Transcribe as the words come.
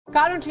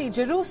Currently,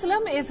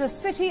 Jerusalem is a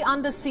city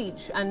under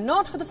siege, and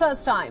not for the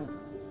first time.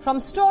 From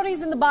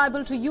stories in the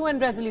Bible to UN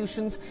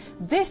resolutions,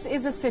 this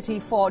is a city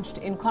forged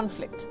in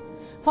conflict.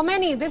 For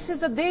many, this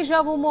is a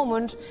déjà vu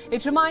moment.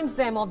 It reminds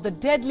them of the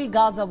deadly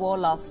Gaza war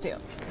last year.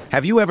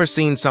 Have you ever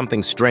seen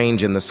something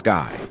strange in the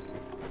sky?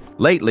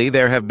 Lately,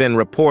 there have been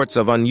reports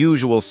of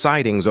unusual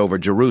sightings over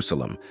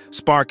Jerusalem,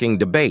 sparking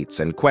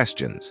debates and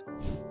questions.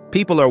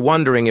 People are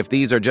wondering if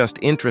these are just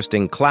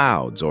interesting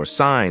clouds or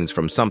signs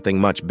from something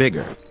much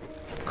bigger.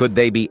 Could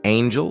they be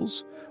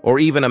angels, or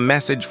even a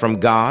message from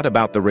God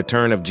about the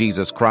return of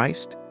Jesus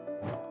Christ?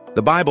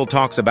 The Bible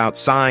talks about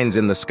signs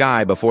in the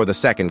sky before the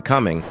second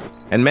coming,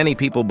 and many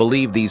people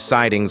believe these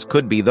sightings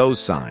could be those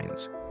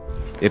signs.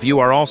 If you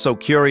are also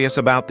curious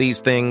about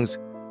these things,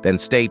 then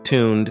stay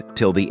tuned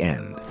till the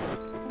end.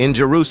 In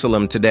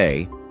Jerusalem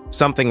today,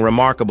 something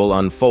remarkable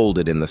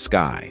unfolded in the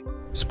sky,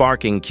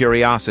 sparking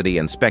curiosity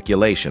and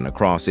speculation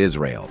across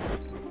Israel.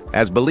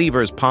 As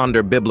believers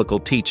ponder biblical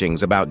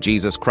teachings about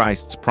Jesus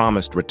Christ's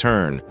promised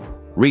return,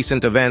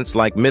 recent events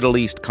like Middle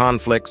East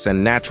conflicts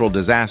and natural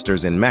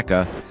disasters in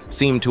Mecca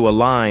seem to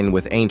align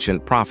with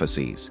ancient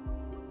prophecies.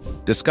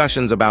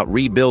 Discussions about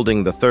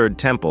rebuilding the Third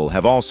Temple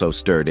have also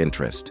stirred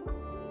interest.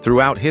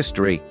 Throughout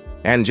history,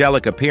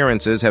 angelic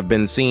appearances have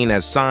been seen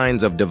as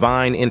signs of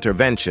divine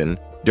intervention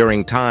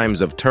during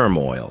times of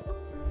turmoil.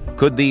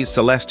 Could these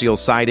celestial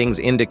sightings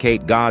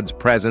indicate God's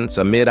presence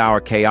amid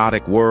our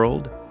chaotic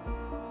world?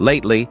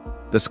 Lately,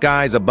 the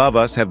skies above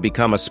us have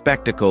become a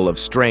spectacle of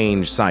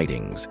strange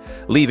sightings,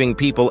 leaving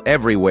people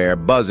everywhere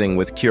buzzing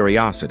with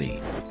curiosity.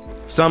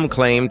 Some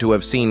claim to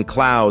have seen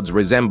clouds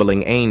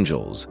resembling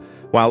angels,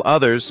 while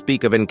others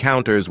speak of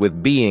encounters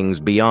with beings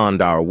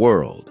beyond our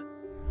world.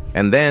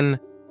 And then,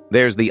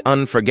 there's the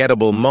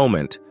unforgettable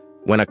moment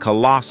when a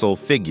colossal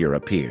figure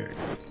appeared,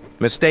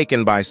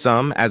 mistaken by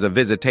some as a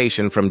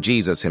visitation from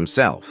Jesus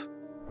himself.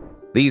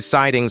 These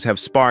sightings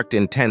have sparked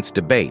intense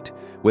debate,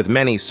 with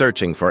many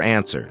searching for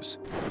answers.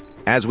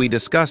 As we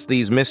discuss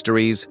these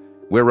mysteries,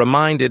 we're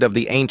reminded of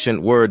the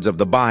ancient words of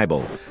the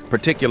Bible,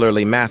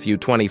 particularly Matthew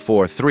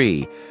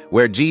 24:3,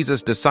 where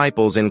Jesus'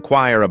 disciples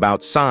inquire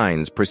about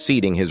signs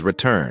preceding his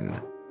return.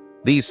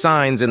 These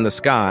signs in the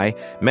sky,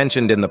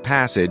 mentioned in the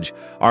passage,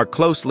 are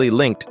closely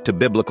linked to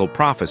biblical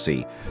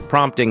prophecy,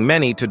 prompting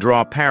many to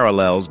draw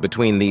parallels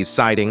between these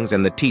sightings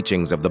and the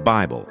teachings of the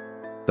Bible.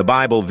 The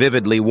Bible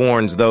vividly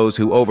warns those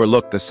who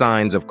overlook the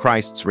signs of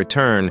Christ's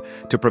return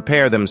to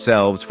prepare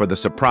themselves for the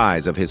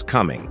surprise of his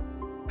coming.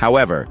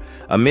 However,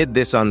 amid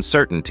this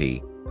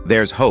uncertainty,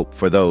 there's hope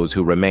for those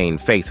who remain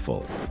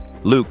faithful.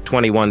 Luke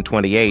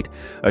 21:28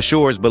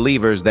 assures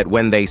believers that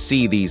when they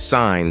see these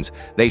signs,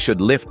 they should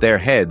lift their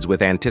heads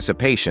with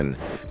anticipation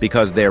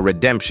because their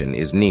redemption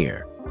is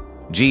near.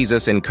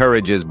 Jesus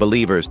encourages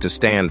believers to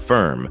stand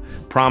firm,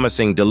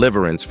 promising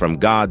deliverance from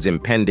God's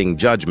impending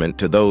judgment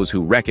to those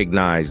who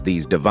recognize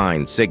these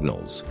divine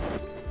signals.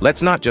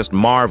 Let's not just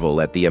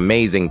marvel at the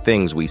amazing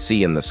things we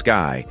see in the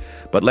sky,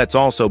 but let's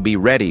also be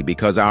ready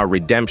because our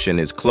redemption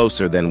is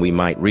closer than we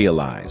might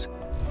realize.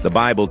 The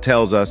Bible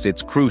tells us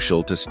it's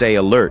crucial to stay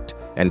alert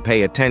and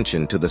pay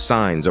attention to the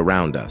signs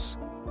around us.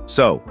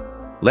 So,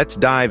 let's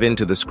dive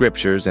into the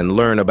scriptures and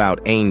learn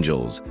about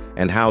angels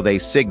and how they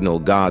signal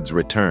God's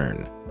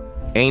return.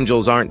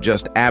 Angels aren't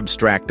just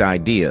abstract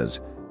ideas.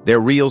 They're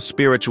real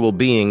spiritual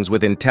beings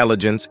with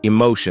intelligence,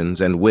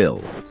 emotions, and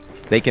will.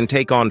 They can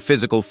take on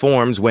physical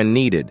forms when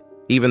needed,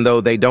 even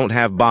though they don't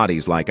have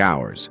bodies like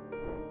ours.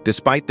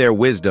 Despite their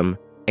wisdom,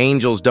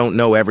 angels don't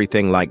know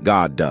everything like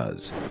God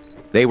does.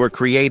 They were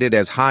created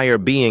as higher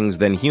beings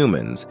than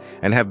humans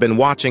and have been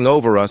watching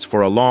over us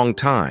for a long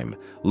time,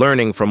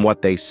 learning from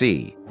what they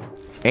see.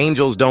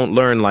 Angels don't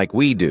learn like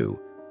we do.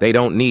 They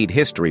don't need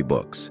history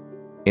books.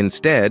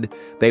 Instead,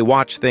 they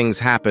watch things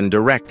happen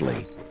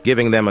directly,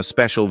 giving them a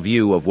special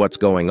view of what's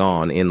going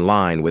on in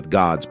line with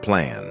God's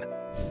plan.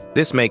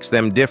 This makes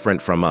them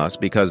different from us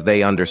because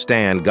they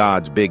understand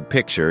God's big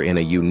picture in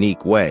a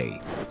unique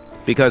way.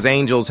 Because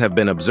angels have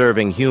been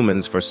observing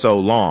humans for so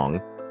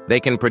long,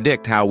 they can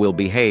predict how we'll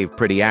behave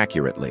pretty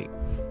accurately.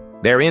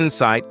 Their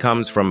insight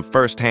comes from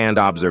first-hand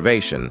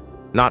observation,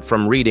 not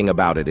from reading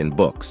about it in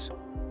books.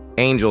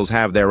 Angels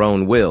have their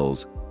own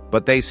wills,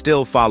 but they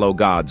still follow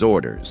God's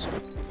orders.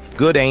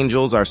 Good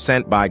angels are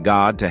sent by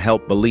God to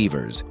help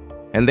believers,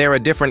 and they're a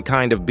different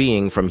kind of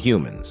being from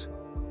humans.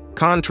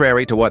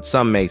 Contrary to what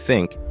some may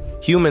think,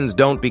 humans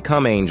don't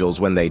become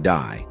angels when they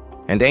die,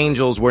 and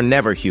angels were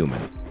never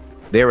human.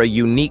 They're a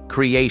unique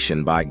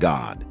creation by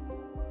God.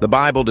 The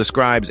Bible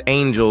describes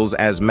angels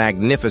as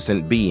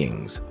magnificent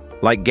beings,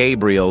 like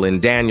Gabriel in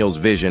Daniel's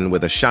vision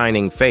with a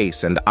shining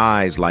face and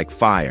eyes like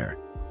fire.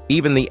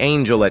 Even the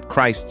angel at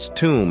Christ's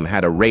tomb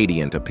had a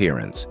radiant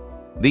appearance.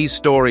 These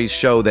stories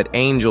show that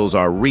angels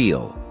are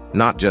real,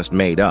 not just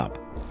made up.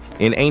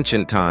 In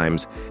ancient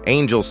times,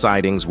 angel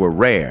sightings were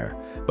rare,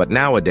 but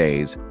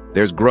nowadays,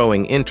 there's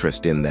growing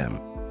interest in them.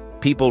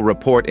 People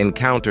report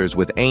encounters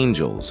with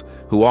angels,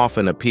 who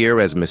often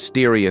appear as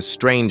mysterious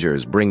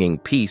strangers bringing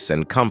peace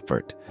and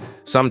comfort.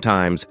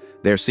 Sometimes,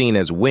 They're seen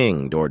as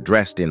winged or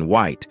dressed in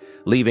white,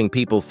 leaving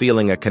people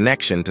feeling a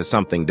connection to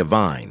something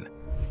divine.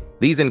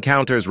 These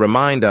encounters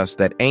remind us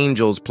that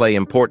angels play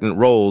important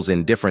roles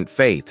in different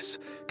faiths,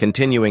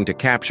 continuing to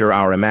capture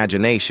our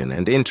imagination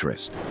and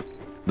interest.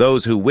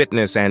 Those who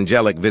witness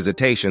angelic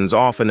visitations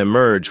often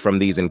emerge from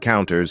these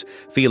encounters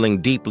feeling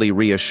deeply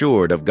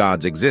reassured of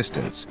God's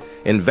existence,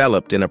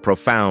 enveloped in a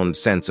profound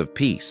sense of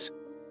peace.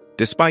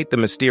 Despite the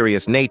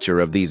mysterious nature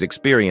of these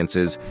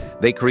experiences,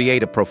 they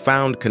create a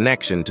profound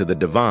connection to the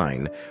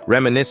divine,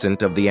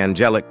 reminiscent of the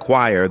angelic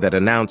choir that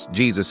announced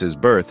Jesus'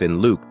 birth in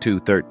Luke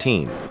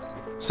 2:13.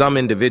 Some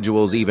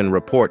individuals even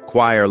report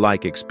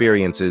choir-like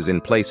experiences in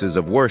places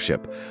of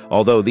worship,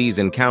 although these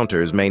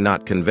encounters may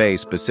not convey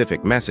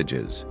specific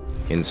messages.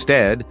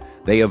 Instead,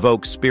 they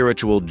evoke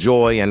spiritual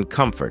joy and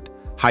comfort,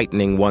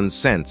 heightening one's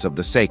sense of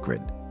the sacred.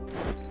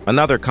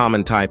 Another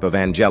common type of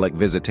angelic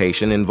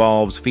visitation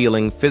involves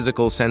feeling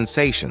physical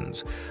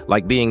sensations,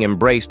 like being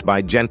embraced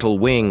by gentle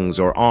wings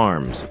or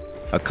arms,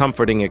 a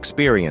comforting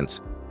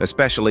experience,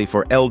 especially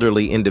for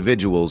elderly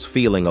individuals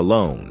feeling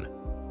alone.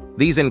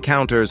 These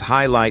encounters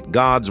highlight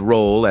God's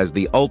role as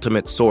the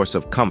ultimate source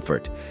of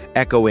comfort,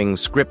 echoing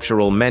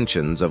scriptural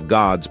mentions of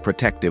God's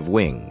protective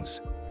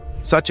wings.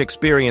 Such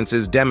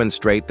experiences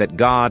demonstrate that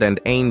God and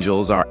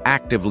angels are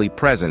actively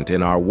present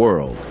in our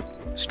world,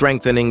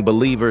 strengthening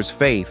believers'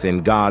 faith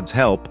in God's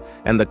help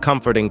and the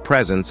comforting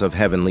presence of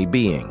heavenly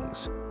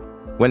beings.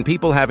 When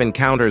people have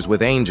encounters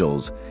with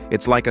angels,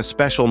 it's like a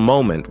special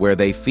moment where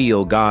they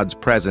feel God's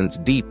presence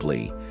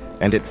deeply,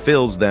 and it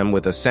fills them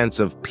with a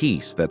sense of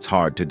peace that's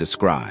hard to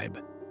describe.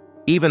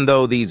 Even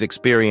though these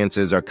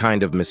experiences are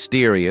kind of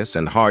mysterious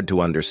and hard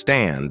to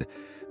understand,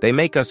 they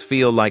make us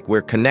feel like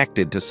we're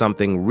connected to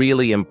something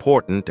really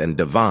important and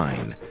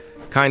divine,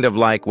 kind of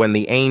like when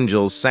the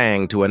angels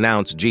sang to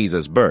announce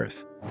Jesus'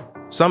 birth.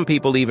 Some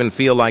people even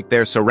feel like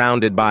they're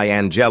surrounded by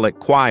angelic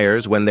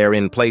choirs when they're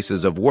in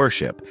places of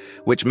worship,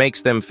 which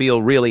makes them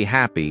feel really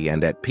happy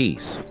and at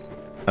peace.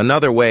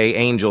 Another way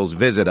angels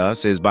visit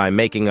us is by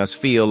making us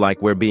feel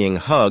like we're being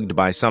hugged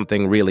by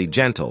something really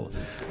gentle,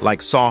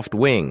 like soft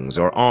wings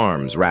or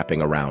arms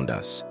wrapping around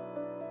us.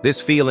 This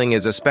feeling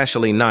is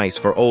especially nice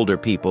for older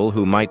people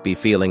who might be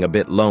feeling a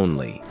bit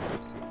lonely.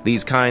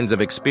 These kinds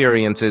of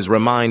experiences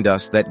remind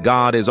us that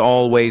God is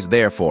always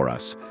there for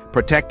us,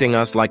 protecting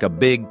us like a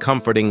big,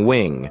 comforting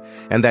wing,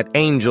 and that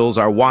angels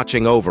are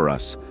watching over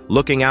us,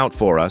 looking out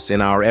for us in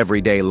our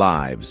everyday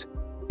lives.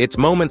 It's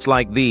moments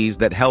like these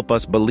that help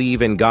us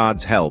believe in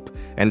God's help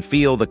and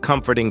feel the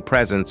comforting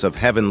presence of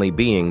heavenly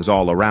beings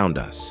all around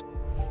us.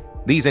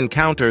 These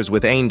encounters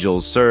with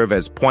angels serve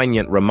as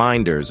poignant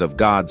reminders of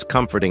God's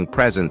comforting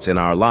presence in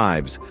our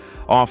lives,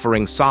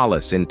 offering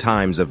solace in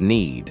times of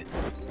need.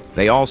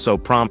 They also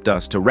prompt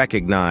us to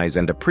recognize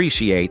and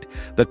appreciate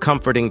the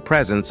comforting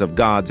presence of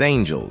God's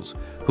angels,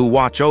 who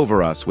watch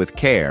over us with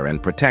care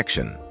and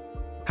protection.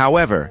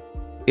 However,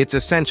 it's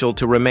essential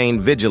to remain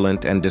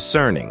vigilant and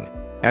discerning,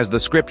 as the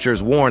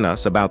scriptures warn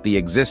us about the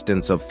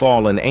existence of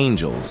fallen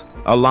angels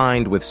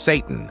aligned with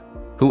Satan,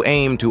 who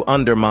aim to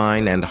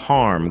undermine and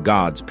harm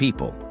God's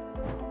people.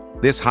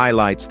 This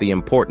highlights the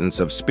importance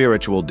of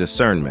spiritual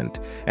discernment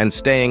and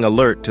staying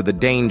alert to the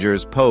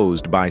dangers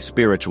posed by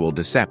spiritual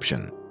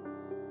deception.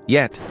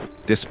 Yet,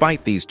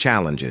 despite these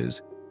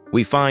challenges,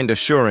 we find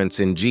assurance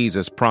in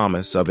Jesus'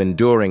 promise of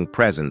enduring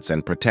presence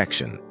and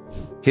protection.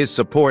 His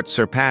support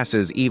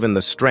surpasses even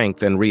the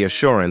strength and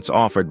reassurance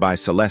offered by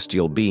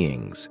celestial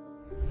beings.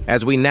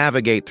 As we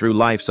navigate through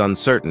life's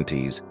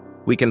uncertainties,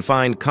 we can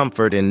find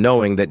comfort in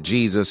knowing that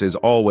Jesus is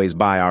always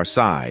by our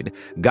side,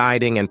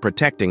 guiding and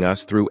protecting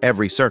us through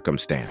every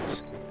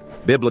circumstance.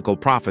 Biblical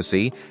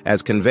prophecy,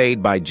 as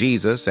conveyed by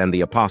Jesus and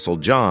the Apostle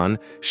John,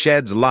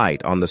 sheds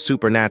light on the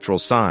supernatural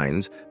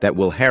signs that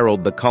will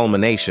herald the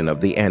culmination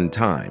of the end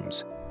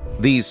times.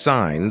 These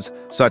signs,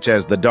 such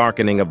as the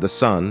darkening of the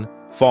sun,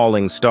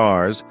 falling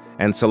stars,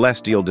 and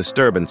celestial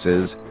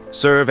disturbances,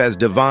 serve as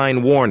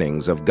divine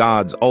warnings of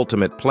God's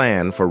ultimate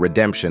plan for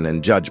redemption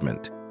and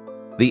judgment.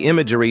 The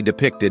imagery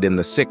depicted in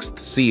the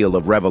sixth seal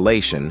of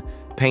Revelation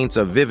paints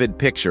a vivid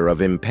picture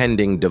of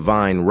impending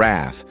divine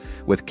wrath,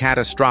 with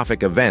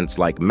catastrophic events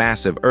like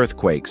massive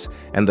earthquakes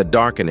and the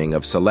darkening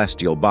of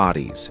celestial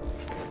bodies.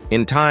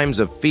 In times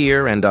of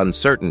fear and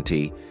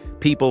uncertainty,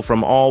 people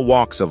from all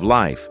walks of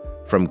life,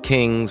 from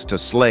kings to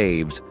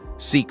slaves,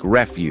 seek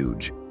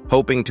refuge,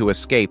 hoping to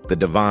escape the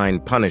divine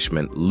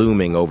punishment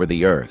looming over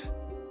the earth.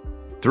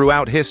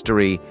 Throughout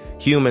history,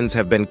 humans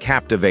have been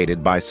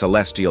captivated by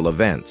celestial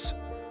events,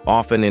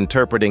 often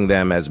interpreting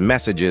them as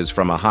messages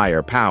from a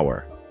higher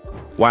power.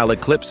 While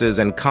eclipses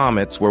and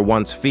comets were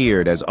once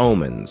feared as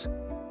omens,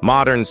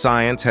 modern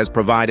science has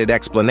provided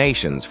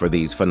explanations for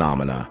these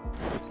phenomena.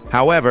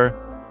 However,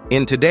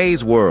 in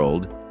today's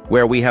world,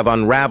 where we have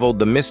unraveled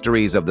the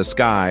mysteries of the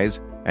skies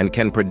and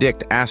can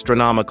predict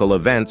astronomical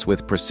events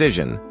with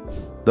precision,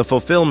 the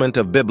fulfillment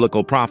of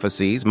biblical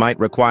prophecies might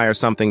require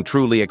something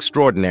truly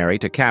extraordinary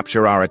to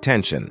capture our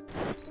attention.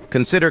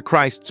 Consider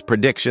Christ's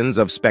predictions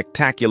of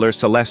spectacular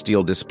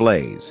celestial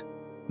displays.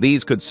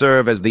 These could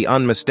serve as the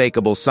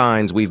unmistakable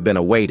signs we've been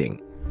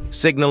awaiting.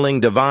 signaling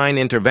divine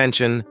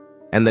intervention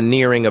and the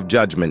nearing of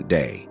Judgment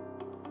Day.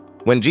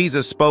 When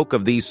Jesus spoke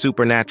of these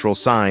supernatural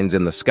signs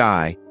in the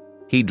sky,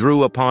 he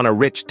drew upon a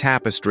rich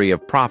tapestry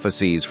of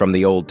prophecies from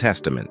the Old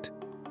Testament.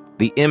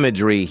 The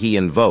imagery he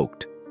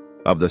invoked,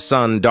 of the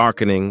sun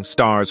darkening,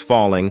 stars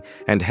falling,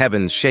 and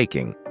heavens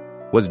shaking,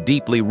 was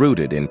deeply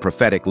rooted in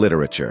prophetic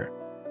literature.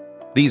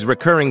 These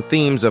recurring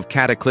themes of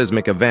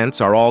cataclysmic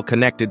events are all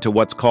connected to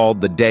what's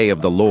called the Day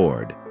of the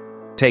Lord.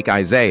 Take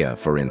Isaiah,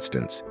 for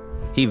instance.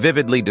 He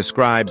vividly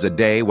describes a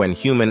day when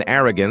human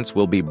arrogance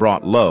will be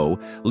brought low,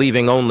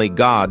 leaving only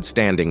God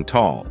standing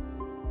tall.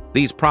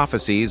 These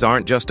prophecies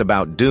aren't just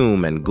about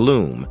doom and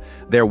gloom,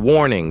 they're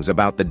warnings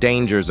about the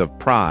dangers of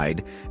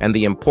pride and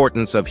the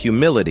importance of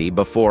humility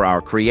before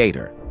our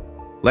Creator.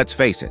 Let's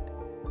face it,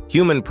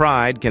 human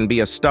pride can be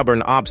a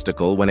stubborn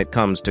obstacle when it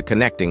comes to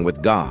connecting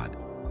with God.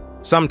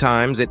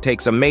 Sometimes it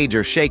takes a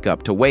major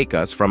shakeup to wake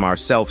us from our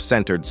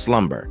self-centered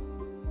slumber.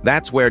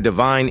 That's where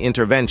divine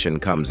intervention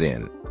comes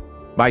in.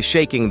 By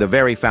shaking the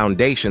very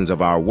foundations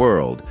of our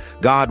world,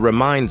 God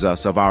reminds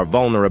us of our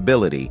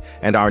vulnerability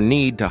and our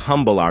need to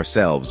humble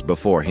ourselves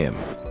before Him.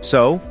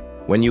 So,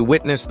 when you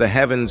witness the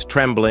heavens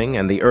trembling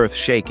and the earth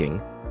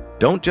shaking,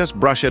 don't just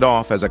brush it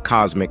off as a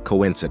cosmic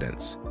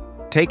coincidence.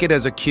 Take it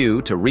as a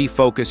cue to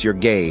refocus your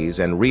gaze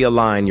and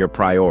realign your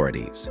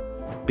priorities.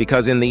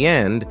 Because in the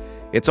end,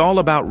 it's all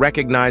about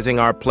recognizing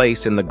our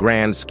place in the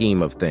grand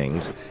scheme of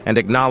things and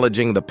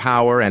acknowledging the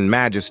power and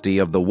majesty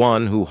of the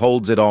one who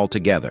holds it all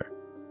together.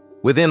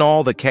 Within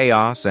all the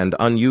chaos and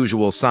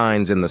unusual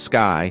signs in the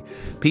sky,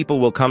 people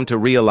will come to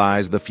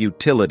realize the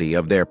futility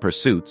of their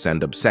pursuits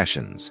and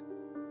obsessions.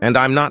 And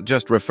I'm not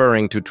just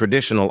referring to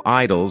traditional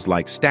idols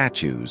like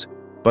statues,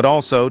 but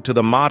also to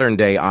the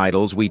modern-day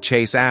idols we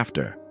chase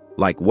after,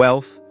 like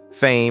wealth,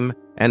 fame,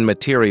 and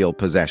material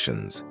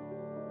possessions.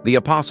 The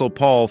Apostle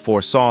Paul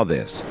foresaw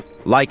this,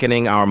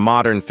 likening our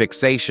modern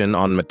fixation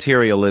on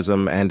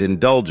materialism and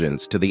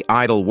indulgence to the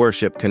idol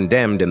worship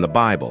condemned in the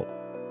Bible.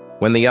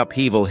 When the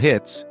upheaval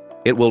hits,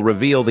 it will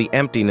reveal the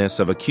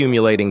emptiness of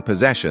accumulating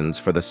possessions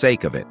for the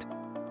sake of it.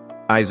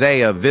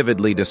 Isaiah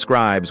vividly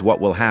describes what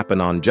will happen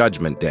on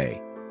Judgment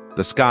Day.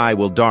 The sky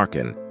will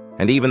darken,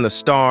 and even the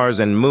stars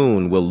and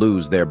moon will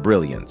lose their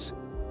brilliance.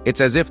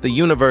 It's as if the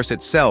universe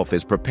itself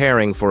is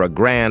preparing for a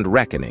grand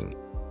reckoning.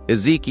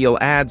 Ezekiel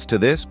adds to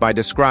this by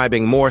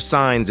describing more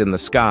signs in the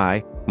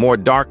sky, more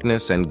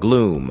darkness and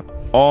gloom,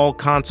 all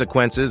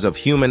consequences of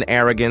human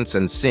arrogance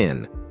and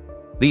sin.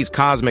 These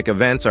cosmic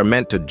events are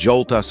meant to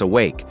jolt us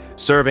awake,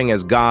 serving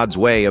as God's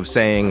way of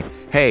saying,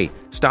 hey,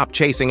 stop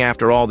chasing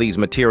after all these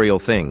material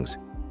things.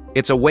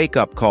 It's a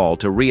wake-up call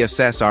to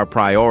reassess our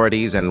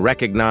priorities and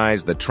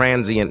recognize the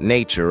transient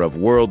nature of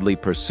worldly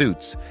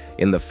pursuits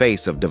in the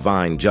face of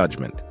divine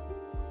judgment.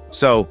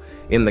 So,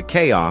 in the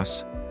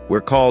chaos, we're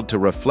called to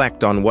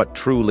reflect on what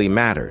truly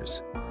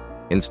matters.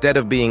 Instead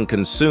of being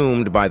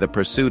consumed by the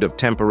pursuit of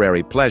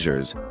temporary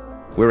pleasures,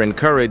 we're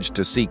encouraged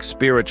to seek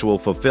spiritual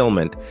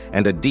fulfillment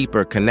and a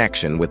deeper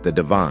connection with the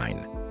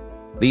divine.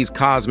 These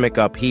cosmic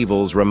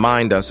upheavals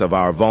remind us of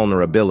our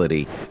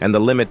vulnerability and the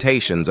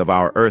limitations of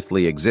our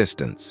earthly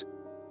existence.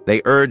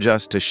 They urge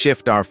us to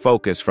shift our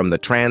focus from the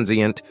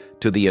transient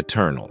to the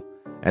eternal,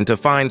 and to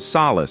find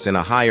solace in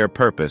a higher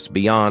purpose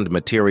beyond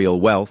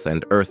material wealth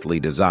and earthly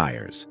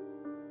desires.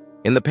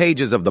 In the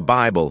pages of the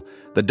Bible,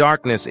 the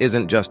darkness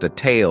isn't just a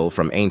tale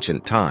from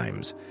ancient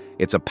times.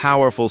 It's a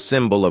powerful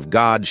symbol of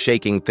God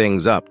shaking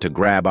things up to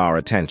grab our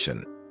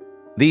attention.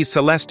 These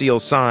celestial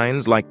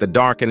signs, like the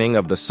darkening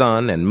of the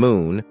sun and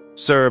moon,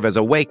 serve as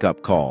a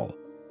wake-up call,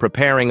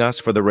 preparing us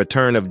for the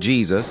return of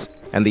Jesus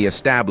and the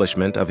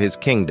establishment of His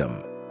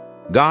kingdom.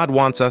 God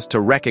wants us to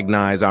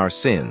recognize our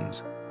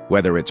sins,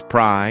 whether it's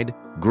pride,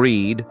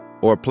 greed,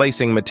 or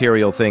placing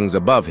material things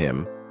above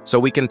Him, so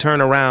we can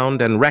turn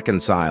around and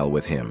reconcile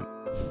with Him.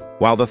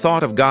 While the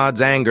thought of God's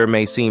anger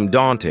may seem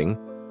daunting,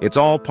 it's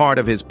all part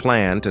of His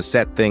plan to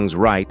set things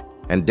right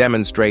and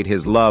demonstrate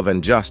His love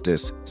and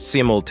justice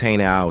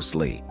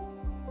simultaneously.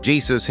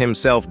 Jesus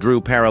Himself drew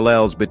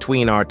parallels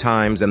between our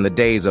times and the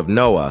days of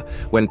Noah,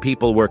 when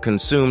people were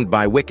consumed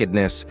by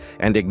wickedness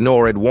and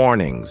ignored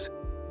warnings.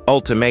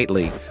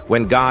 Ultimately,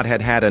 when God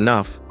had had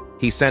enough,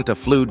 He sent a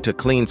flood to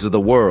cleanse the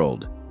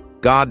world.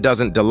 God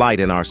doesn't delight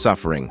in our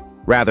suffering.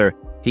 Rather,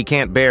 He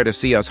can't bear to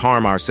see us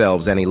harm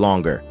ourselves any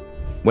longer.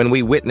 When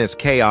we witness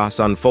chaos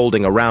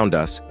unfolding around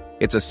us,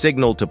 it's a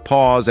signal to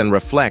pause and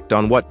reflect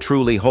on what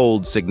truly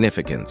holds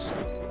significance.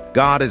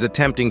 God is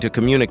attempting to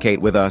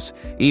communicate with us,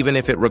 even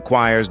if it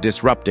requires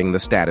disrupting the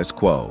status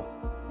quo.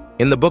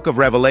 In the book of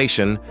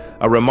Revelation,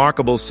 a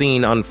remarkable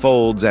scene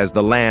unfolds as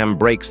the Lamb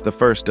breaks the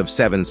first of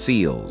 7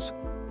 seals.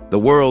 The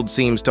world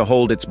seems to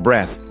hold its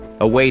breath,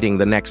 awaiting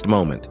the next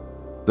moment.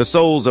 The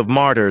souls of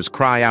martyrs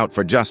cry out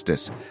for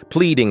justice,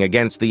 pleading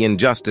against the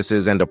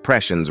injustices and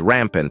oppressions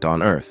rampant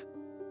on earth.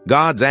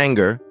 God's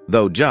anger,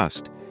 though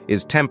just,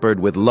 is tempered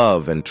with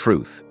love and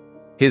truth.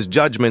 His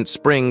judgment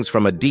springs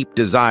from a deep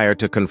desire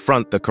to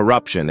confront the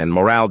corruption and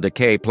moral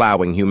decay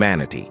plowing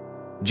humanity.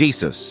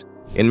 Jesus,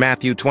 In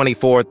Matthew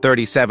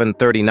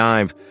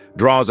 24:37-39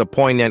 draws a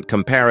poignant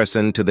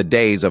comparison to the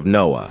days of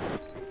Noah.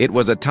 It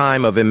was a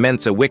time of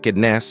immense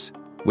wickedness,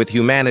 with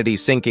humanity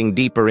sinking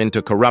deeper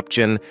into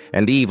corruption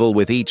and evil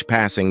with each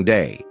passing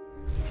day.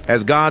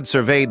 As God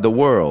surveyed the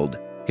world,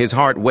 his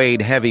heart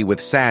weighed heavy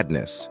with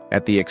sadness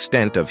at the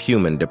extent of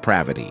human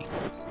depravity.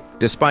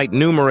 Despite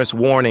numerous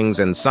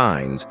warnings and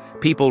signs,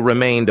 people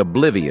remained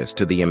oblivious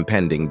to the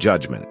impending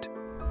judgment.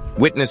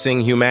 Witnessing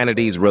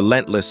humanity's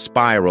relentless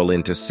spiral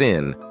into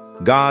sin,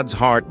 God's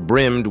heart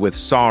brimmed with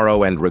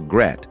sorrow and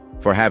regret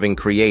for having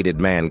created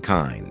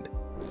mankind.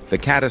 The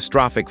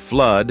catastrophic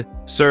flood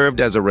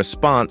served as a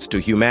response to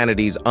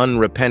humanity's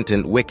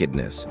unrepentant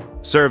wickedness,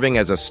 serving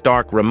as a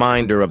stark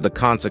reminder of the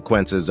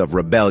consequences of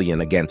rebellion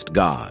against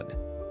God.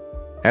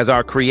 As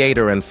our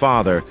Creator and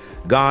Father,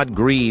 God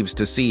grieves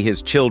to see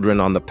his children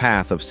on the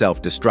path of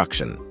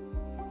self-destruction.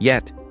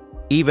 Yet,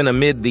 even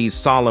amid these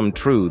solemn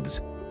truths,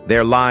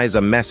 there lies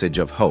a message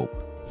of hope.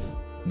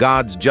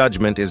 God's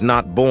judgment is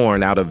not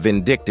born out of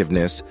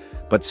vindictiveness,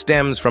 but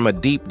stems from a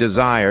deep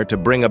desire to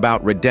bring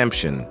about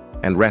redemption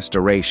and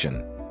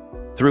restoration.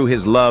 Through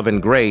his love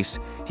and grace,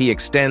 he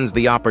extends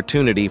the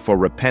opportunity for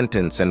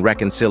repentance and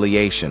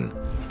reconciliation,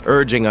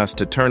 urging us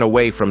to turn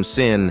away from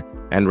sin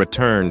and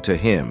return to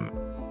him.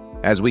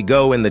 As we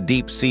go in the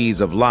deep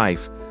seas of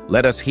life,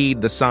 let us heed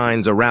the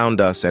signs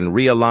around us and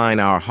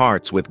realign our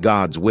hearts with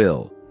God's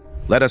will.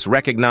 Let us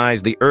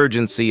recognize the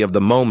urgency of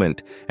the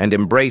moment and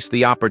embrace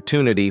the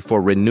opportunity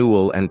for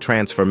renewal and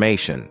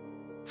transformation.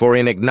 For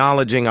in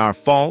acknowledging our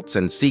faults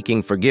and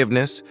seeking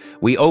forgiveness,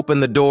 we open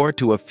the door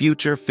to a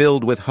future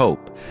filled with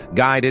hope,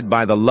 guided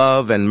by the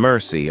love and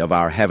mercy of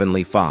our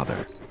Heavenly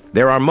Father.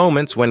 There are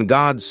moments when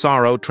God's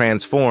sorrow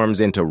transforms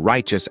into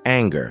righteous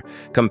anger,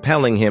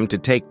 compelling him to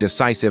take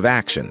decisive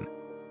action.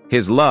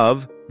 His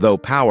love, though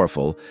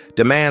powerful,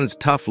 demands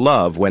tough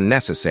love when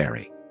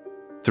necessary.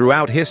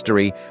 Throughout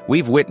history,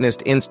 we've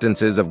witnessed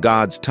instances of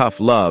God's tough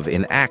love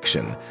in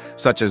action,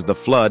 such as the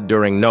flood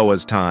during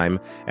Noah's time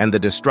and the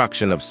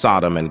destruction of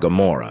Sodom and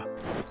Gomorrah.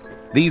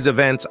 These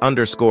events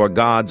underscore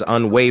God's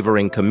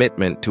unwavering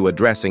commitment to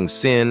addressing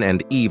sin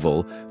and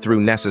evil through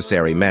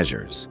necessary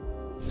measures.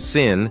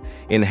 Sin,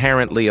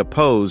 inherently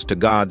opposed to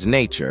God's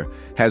nature,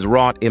 has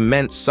wrought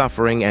immense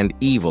suffering and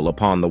evil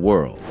upon the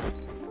world.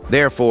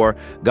 Therefore,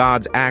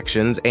 God's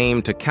actions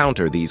aim to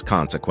counter these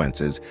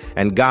consequences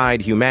and guide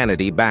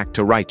humanity back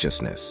to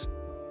righteousness.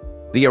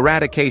 The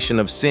eradication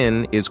of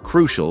sin is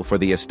crucial for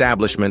the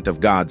establishment of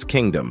God's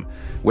kingdom,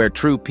 where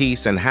true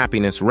peace and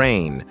happiness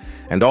reign,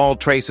 and all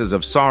traces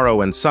of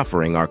sorrow and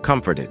suffering are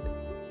comforted.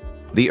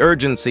 The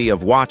urgency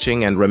of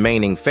watching and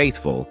remaining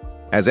faithful,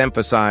 as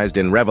emphasized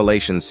in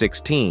Revelation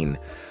 16,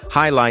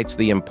 highlights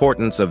the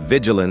importance of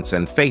vigilance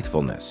and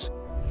faithfulness.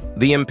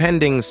 The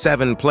impending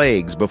 7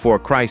 plagues before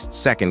Christ's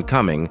second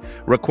coming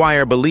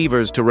require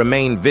believers to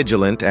remain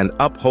vigilant and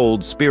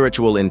uphold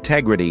spiritual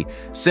integrity,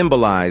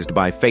 symbolized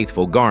by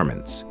faithful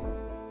garments.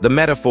 The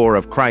metaphor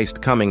of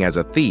Christ coming as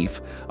a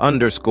thief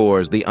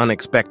underscores the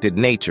unexpected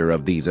nature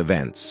of these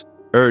events,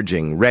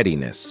 urging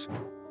readiness.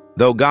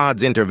 Though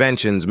God's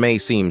interventions may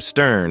seem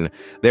stern,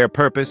 their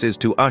purpose is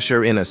to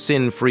usher in a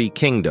sin-free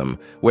kingdom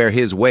where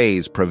his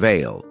ways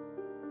prevail.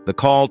 The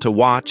call to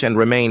watch and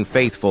remain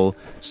faithful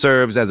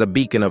serves as a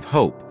beacon of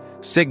hope,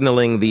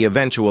 signaling the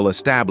eventual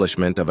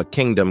establishment of a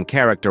kingdom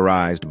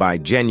characterized by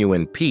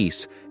genuine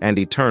peace and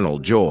eternal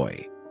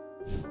joy.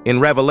 In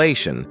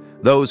Revelation,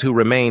 those who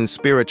remain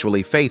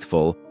spiritually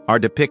faithful are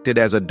depicted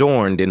as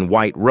adorned in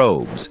white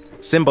robes,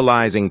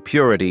 symbolizing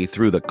purity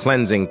through the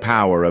cleansing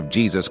power of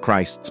Jesus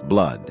Christ's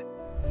blood.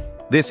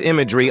 This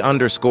imagery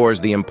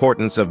underscores the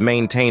importance of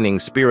maintaining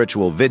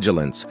spiritual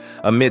vigilance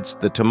amidst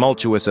the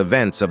tumultuous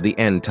events of the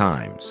end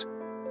times.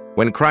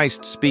 When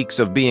Christ speaks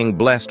of being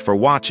blessed for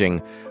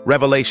watching,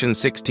 Revelation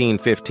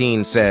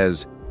 16:15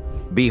 says,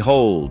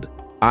 "Behold,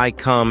 I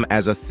come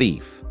as a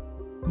thief.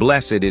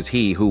 Blessed is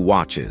he who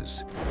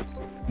watches."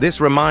 This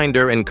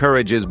reminder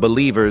encourages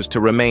believers to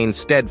remain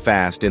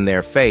steadfast in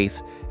their faith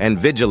and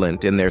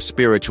vigilant in their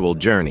spiritual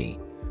journey,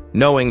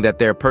 knowing that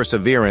their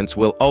perseverance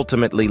will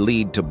ultimately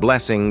lead to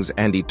blessings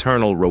and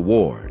eternal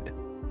reward.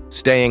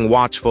 Staying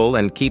watchful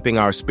and keeping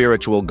our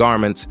spiritual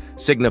garments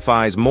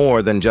signifies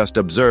more than just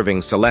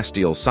observing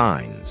celestial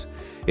signs.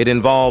 It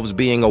involves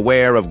being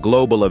aware of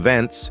global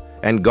events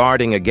and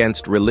guarding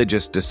against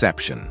religious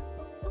deception.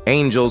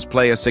 Angels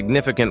play a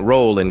significant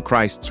role in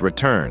Christ's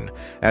return,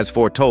 as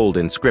foretold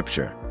in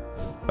Scripture.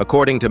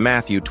 According to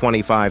Matthew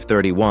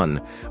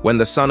 25:31, when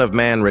the Son of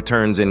Man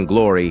returns in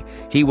glory,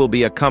 he will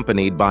be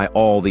accompanied by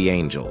all the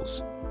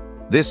angels.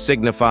 This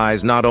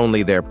signifies not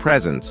only their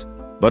presence,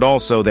 but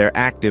also their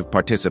active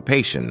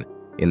participation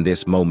in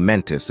this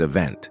momentous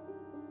event.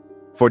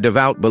 For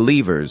devout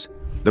believers,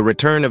 the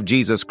return of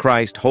Jesus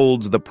Christ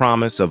holds the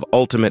promise of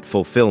ultimate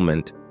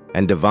fulfillment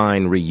and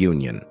divine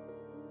reunion.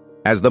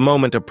 As the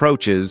moment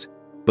approaches,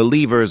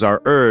 believers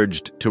are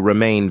urged to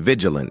remain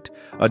vigilant,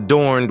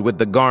 adorned with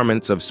the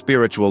garments of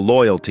spiritual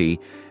loyalty,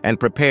 and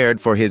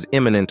prepared for his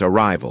imminent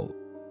arrival.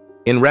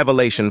 In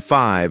Revelation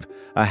 5,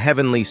 a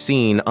heavenly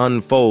scene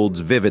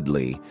unfolds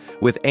vividly,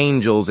 with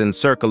angels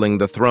encircling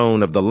the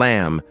throne of the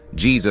Lamb,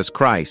 Jesus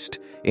Christ,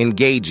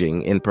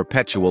 engaging in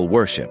perpetual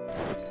worship.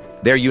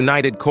 Their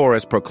united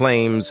chorus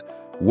proclaims,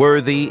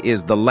 "Worthy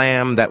is the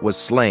Lamb that was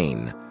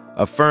slain,"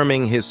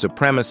 affirming his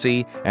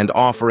supremacy and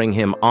offering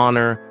him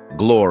honor,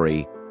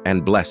 glory,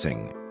 and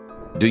blessing.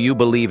 Do you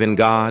believe in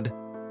God?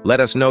 Let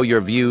us know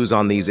your views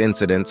on these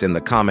incidents in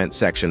the comment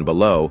section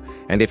below,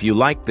 and if you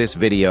liked this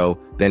video,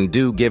 then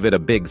do give it a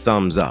big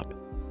thumbs up.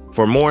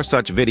 For more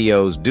such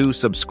videos, do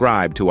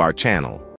subscribe to our channel.